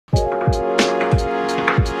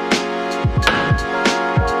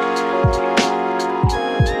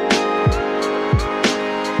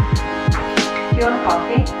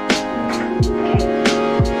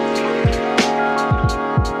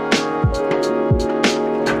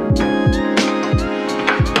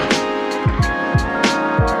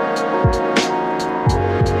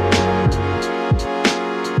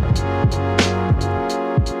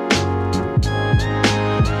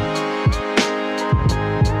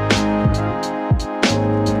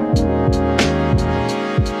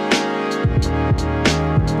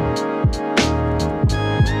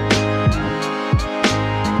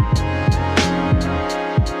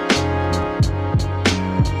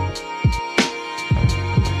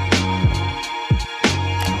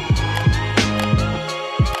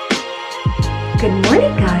Good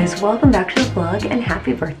morning guys, welcome back to the vlog and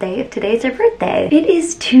happy birthday if today's our birthday. It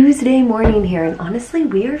is Tuesday morning here and honestly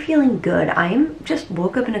we are feeling good. I'm just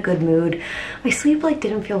woke up in a good mood. My sleep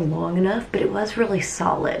didn't feel long enough, but it was really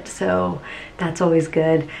solid, so that's always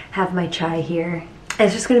good. Have my chai here.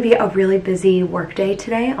 It's just gonna be a really busy work day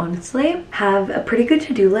today, honestly. Have a pretty good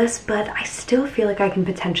to-do list, but I still feel like I can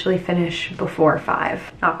potentially finish before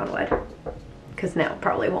 5, knock on wood. Because now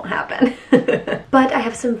probably won't happen. But I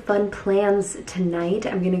have some fun plans tonight.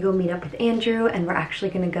 I'm gonna go meet up with Andrew and we're actually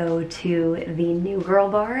gonna go to the New Girl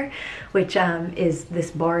Bar, which is this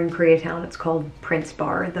bar in Koreatown. It's called Prince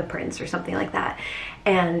Bar, the Prince or something like that.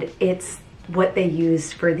 And it's what they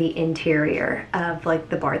use for the interior of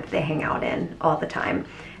the bar that they hang out in all the time.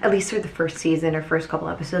 At least through the first season or first couple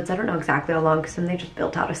episodes. I don't know exactly how long because then they just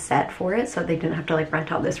built out a set for it so they didn't have to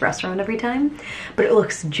rent out this restaurant every time. But it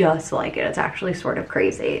looks just like it. It's actually sort of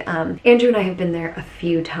crazy. Andrew and I have been there a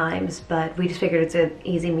few times, but we just figured it's an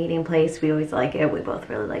easy meeting place. We always like it. We both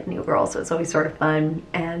really like New Girl, so it's always sort of fun.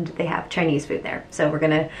 And they have Chinese food there. So we're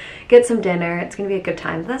gonna get some dinner. It's gonna be a good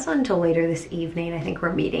time. But that's not until later this evening. I think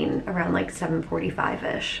we're meeting around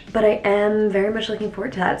 7:45-ish. But I am very much looking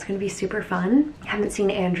forward to that. It's gonna be super fun. I haven't seen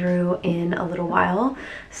Andrew in a little while,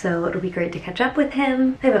 so it'll be great to catch up with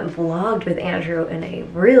him. I haven't vlogged with Andrew in a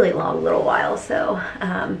really long little while, so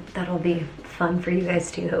that'll be fun for you guys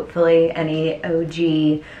too. Hopefully any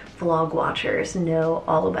OG vlog watchers know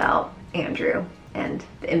all about Andrew and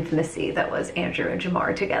the intimacy that was Andrew and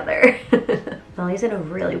Jamar together. Molly's in a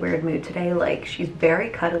really weird mood today. She's very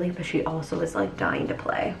cuddly, but she also is dying to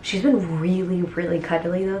play. She's been really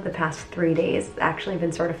cuddly though the past 3 days. It's actually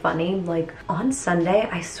been sort of funny. On Sunday,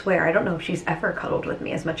 I swear, I don't know if she's ever cuddled with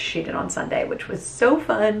me as much as she did on Sunday, which was so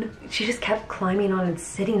fun. She just kept climbing on and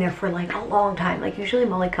sitting there for a long time. Usually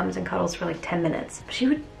Molly comes and cuddles for 10 minutes. She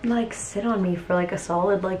would sit on me for a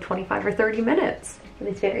solid 25 or 30 minutes. It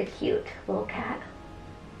was very cute. Little cat.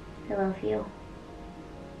 I love you.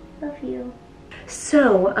 Love you.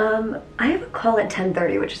 So, I have a call at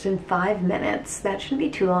 10:30, which is in 5 minutes. That shouldn't be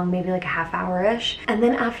too long, maybe a half hour-ish. And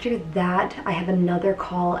then after that, I have another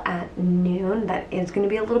call at noon that is gonna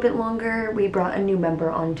be a little bit longer. We brought a new member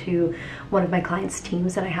onto one of my clients'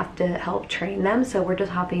 teams and I have to help train them. So we're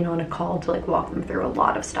just hopping on a call to walk them through a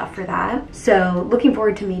lot of stuff for that. So looking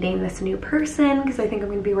forward to meeting this new person because I think I'm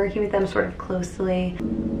gonna be working with them sort of closely.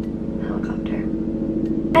 Helicopter.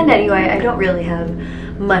 And anyway, I don't really have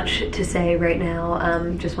much to say right now.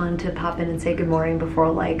 Just wanted to pop in and say good morning before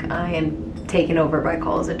I am taken over by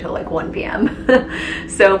calls until 1 p.m.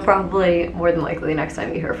 So probably more than likely the next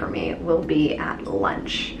time you hear from me will be at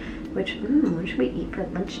lunch. Which, what should we eat for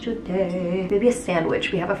lunch today? Maybe a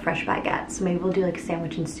sandwich. We have a fresh baguette, so maybe we'll do a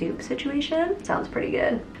sandwich and soup situation. Sounds pretty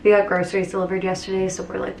good. We got groceries delivered yesterday, so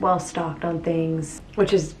we're well stocked on things,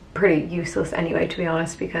 which is pretty useless anyway, to be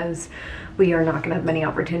honest, because we are not gonna have many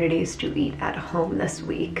opportunities to eat at home this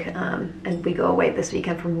week. And we go away this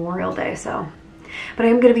weekend for Memorial Day, so. But I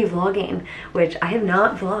am gonna be vlogging, which I have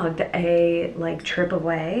not vlogged a trip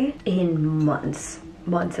away in months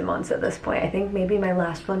and months at this point. I think maybe my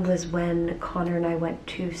last one was when Connor and I went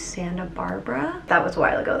to Santa Barbara. That was a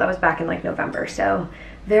while ago. That was back in November. So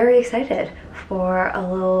very excited for a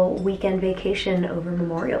little weekend vacation over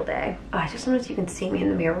Memorial Day. Oh, I just noticed you can see me in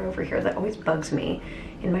the mirror over here. That always bugs me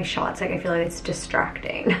in my shots. I feel like it's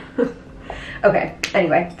distracting. Okay,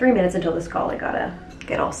 anyway, 3 minutes until this call. I gotta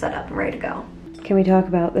get all set up and ready to go. Can we talk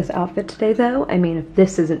about this outfit today though? I mean, if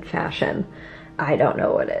this isn't fashion, I don't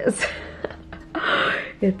know what is.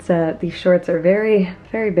 It's these shorts are very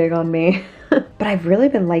big on me. But I've really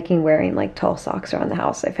been liking wearing tall socks around the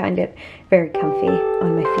house. I find it very comfy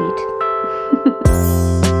on my feet.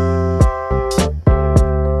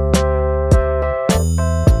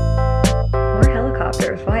 More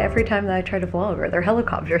helicopters. Why every time that I try to vlog there are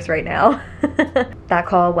helicopters right now? That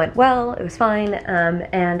call went well, it was fine.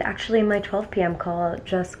 And actually my 12 p.m. call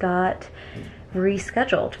just got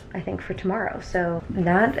rescheduled, I think, for tomorrow. So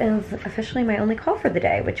that is officially my only call for the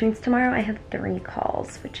day, which means tomorrow I have 3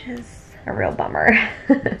 calls, which is a real bummer.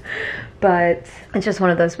 But it's just one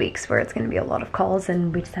of those weeks where it's going to be a lot of calls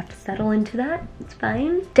and we just have to settle into that. It's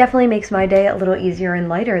fine. Definitely makes my day a little easier and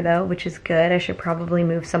lighter though, which is good. I should probably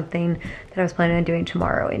move something that I was planning on doing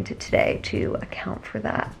tomorrow into today to account for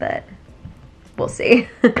that, but we'll see.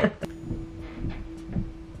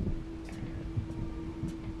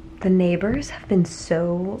 The neighbors have been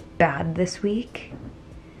so bad this week.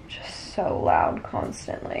 Just so loud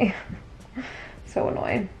constantly. So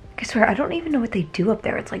annoying. I swear, I don't even know what they do up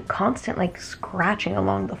there. It's constant scratching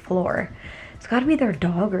along the floor. It's gotta be their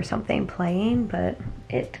dog or something playing, but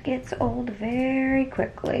it gets old very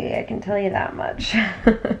quickly, I can tell you that much.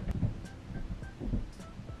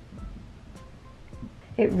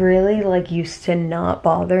 It really like used to not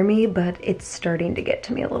bother me, but it's starting to get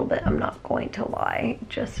to me a little bit. I'm not going to lie. It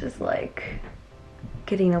just is like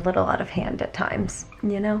getting a little out of hand at times,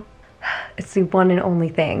 you know? It's the one and only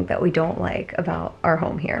thing that we don't like about our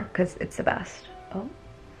home here, because it's the best. Oh,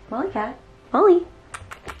 Molly cat. Molly.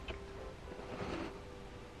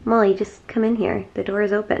 Molly, just come in here. The door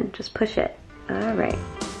is open. Just push it. All right,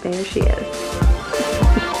 there she is.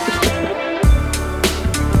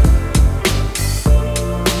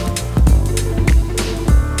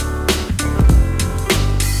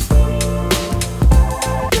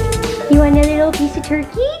 You want a little piece of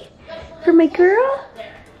turkey for my girl?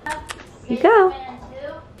 Here you go.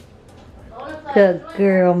 Good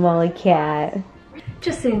girl, Molly cat.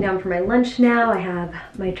 Just sitting down for my lunch now. I have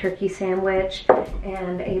my turkey sandwich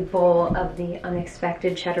and a bowl of the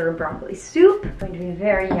unexpected cheddar and broccoli soup. It's going to be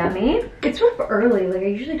very yummy. It's sort of early. Like I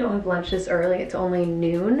usually don't have lunch this early. It's only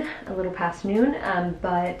noon, a little past noon,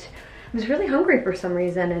 but I was really hungry for some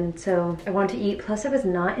reason, and so I wanted to eat. Plus I was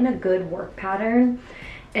not in a good work pattern.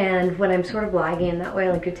 And when I'm sort of lagging that way,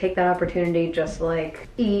 I like to take that opportunity, just like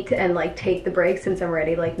eat and like take the break since I'm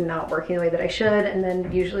already like not working the way that I should. And then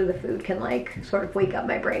usually the food can like sort of wake up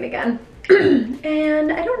my brain again.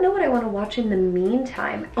 And I don't know what I want to watch in the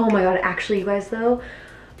meantime. Oh my God, actually you guys though,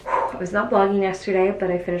 I was not vlogging yesterday, but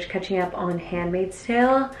I finished catching up on Handmaid's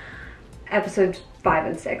Tale. Episodes 5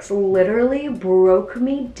 and 6 literally broke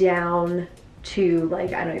me down to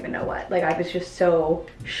like, I don't even know what. Like I was just so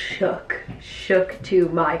shook to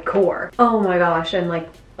my core. Oh my gosh, I'm like,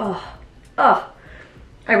 oh.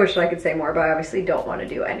 I wish that I could say more, but I obviously don't want to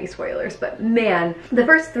do any spoilers. But man, the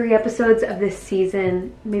first 3 episodes of this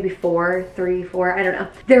season, maybe 4, I don't know.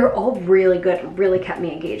 They're all really good, really kept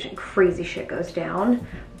me engaged, and crazy shit goes down.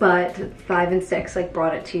 But 5 and 6 like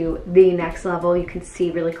brought it to the next level. You can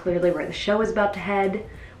see really clearly where the show is about to head.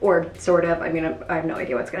 Or sort of, I mean, I have no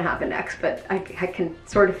idea what's gonna happen next, but I can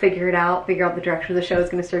sort of figure out the direction the show is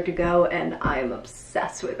gonna start to go, and I'm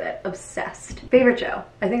obsessed with it, obsessed. Favorite show.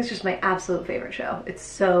 I think it's just my absolute favorite show. It's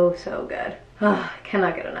so, so good. Oh,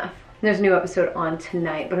 cannot get enough. There's a new episode on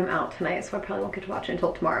tonight, but I'm out tonight, so I probably won't get to watch it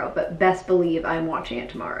until tomorrow, but best believe I'm watching it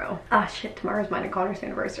tomorrow. Ah, shit, tomorrow's mine and Connor's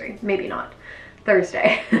anniversary. Maybe not.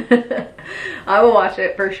 Thursday. I will watch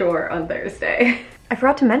it for sure on Thursday. I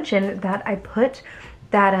forgot to mention that I put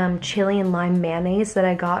that chili and lime mayonnaise that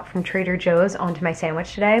I got from Trader Joe's onto my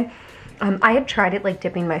sandwich today. I had tried it like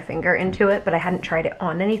dipping my finger into it, but I hadn't tried it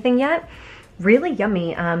on anything yet. Really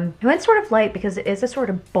yummy. It went sort of light because it is a sort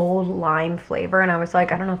of bold lime flavor, and I was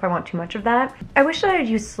like, I don't know if I want too much of that. I wish that I'd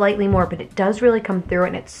used slightly more, but it does really come through,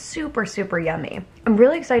 and it's super, super yummy. I'm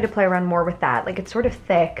really excited to play around more with that. Like it's sort of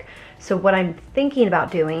thick, so what I'm thinking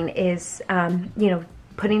about doing is, you know,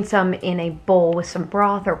 putting some in a bowl with some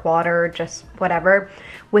broth or water, just whatever,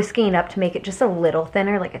 whisking it up to make it just a little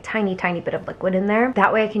thinner, like a tiny, tiny bit of liquid in there.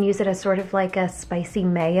 That way I can use it as sort of like a spicy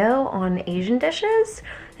mayo on Asian dishes.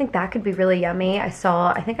 I think that could be really yummy. I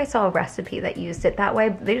think I saw a recipe that used it that way.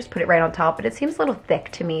 They just put it right on top, but it seems a little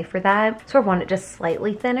thick to me for that. So I want it just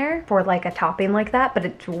slightly thinner for like a topping like that, but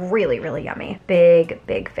it's really, really yummy. Big,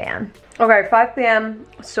 big fan. Okay, 5 p.m.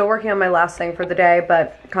 Still working on my last thing for the day,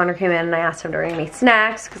 but Connor came in and I asked him to bring me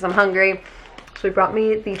snacks because I'm hungry. So he brought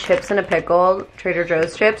me the chips in a pickle, Trader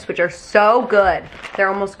Joe's chips, which are so good. They're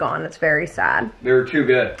almost gone. It's very sad. They were too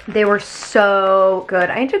good. They were so good.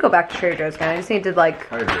 I need to go back to Trader Joe's again. I just need to like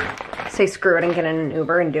say screw it and get in an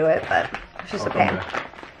Uber and do it, but it's just a pain.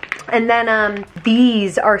 And then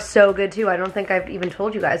these are so good too. I don't think I've even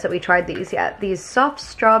told you guys that we tried these yet. These soft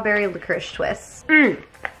strawberry licorice twists.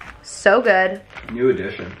 So good. New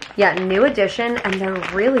edition. Yeah, new edition, and they're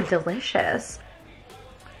really delicious.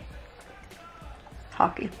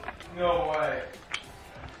 Hockey. No way.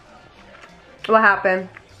 What happened?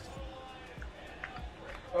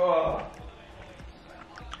 Oh.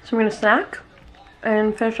 So I'm gonna snack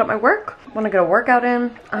and finish up my work. Want to get a workout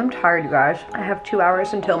in. I'm tired, you guys. I have 2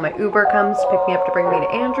 hours until my Uber comes to pick me up to bring me to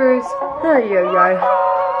Andrews. It's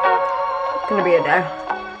gonna be a day.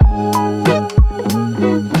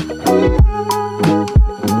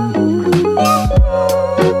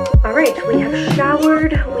 All right, we have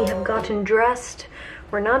showered. We have gotten dressed.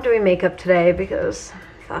 We're not doing makeup today because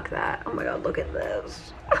fuck that. Oh my God, look at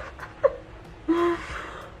this.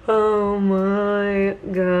 Oh my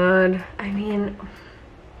God. I mean,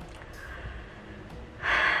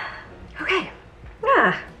 okay.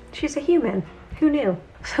 Yeah, she's a human. Who knew?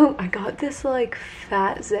 So I got this like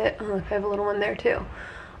fat zit. Oh, look, I have a little one there too.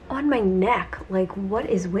 On my neck. Like, what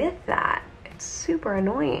is with that? It's super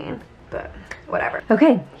annoying, but whatever.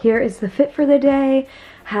 Okay, here is the fit for the day.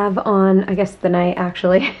 have on, I guess the night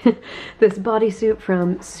actually, this bodysuit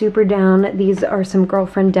from Super Down. These are some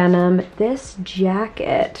girlfriend denim. This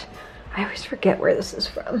jacket, I always forget where this is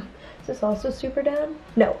from. Is this also Super Down?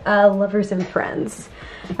 No, Lovers and Friends.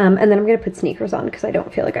 And then I'm gonna put sneakers on because I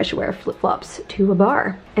don't feel like I should wear flip-flops to a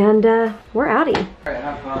bar. And we're outie. All right,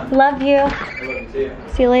 have fun. Love you. I love you too.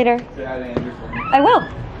 See you later. Say hi to Andrew for me. I will.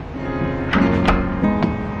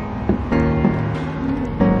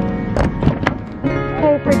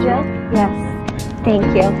 Pay for Jill? Yes.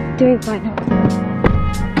 Thank you. Doing fine.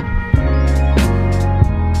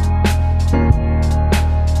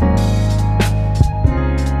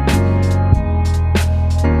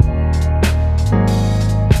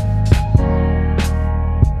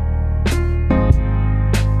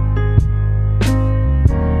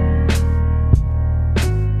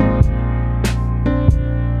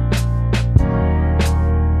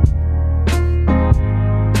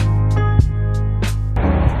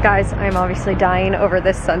 Guys, I'm obviously dying over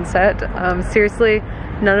this sunset. Seriously,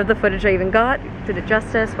 none of the footage I even got did it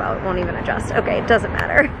justice. Well, it won't even adjust. Okay, it doesn't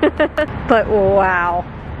matter. But wow.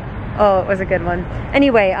 Oh, it was a good one.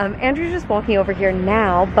 Anyway, Andrew's just walking over here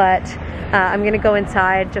now, but I'm gonna go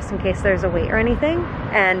inside just in case there's a wait or anything.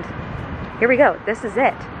 And here we go. This is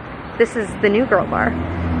it. This is the new girl bar.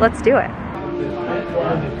 Let's do it.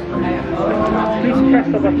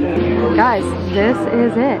 Guys, this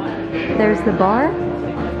is it. There's the bar.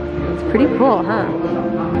 Pretty cool, huh?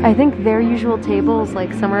 I think their usual table is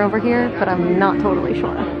like somewhere over here, but I'm not totally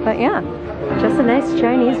sure. But yeah, just a nice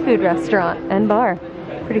Chinese food restaurant and bar.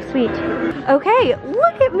 Pretty sweet. Okay,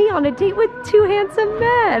 look at me on a date with two handsome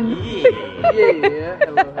men. Yeah.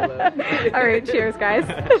 Hello, hello. All right, cheers, guys.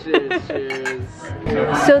 Cheers,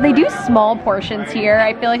 cheers. So they do small portions here.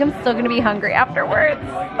 I feel like I'm still gonna be hungry afterwards.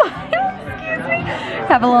 Excuse me.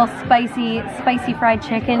 Have a little spicy fried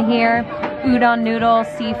chicken here. Udon noodles,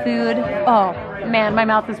 seafood. Oh man, my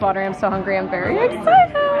mouth is watering. I'm so hungry. I'm very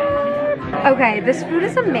excited. Okay, this food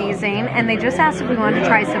is amazing, and they just asked if we wanted to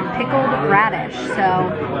try some pickled radish, so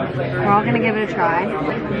we're all gonna give it a try.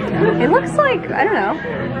 It looks like, I don't know.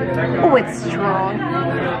 Oh, it's strong.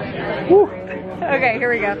 Woo. Okay, here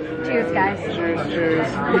we go. Cheers, guys. Cheers, cheers.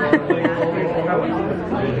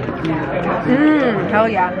 Hell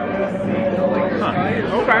yeah. Huh.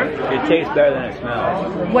 Okay. It tastes better than it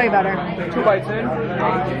smells. Way better. 2 bites in.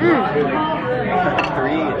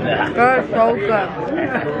 3. That's so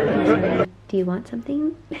good. Do you want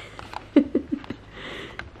something?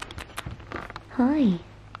 Hi.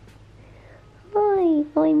 Hi.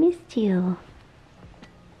 Oh, I missed you.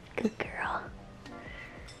 Good girl.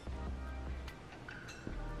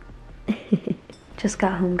 Just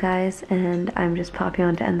got home, guys, and I'm just popping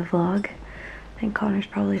on to end the vlog. I think Connor's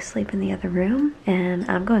probably asleep in the other room, and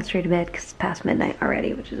I'm going straight to bed because it's past midnight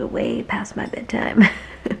already, which is way past my bedtime.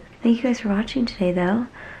 Thank you guys for watching today, though.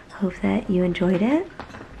 Hope that you enjoyed it.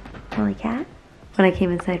 Molly cat. When I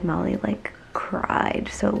came inside, Molly like cried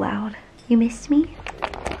so loud. You missed me?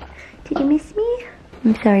 Did you miss me?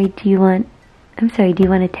 I'm sorry, do you want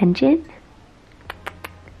attention?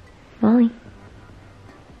 Molly.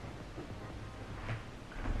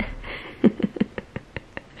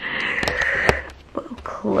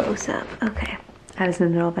 Close up. Okay, I was in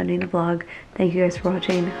the middle of ending the vlog. Thank you guys for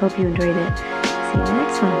watching. Hope you enjoyed it. See you in the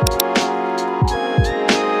next one.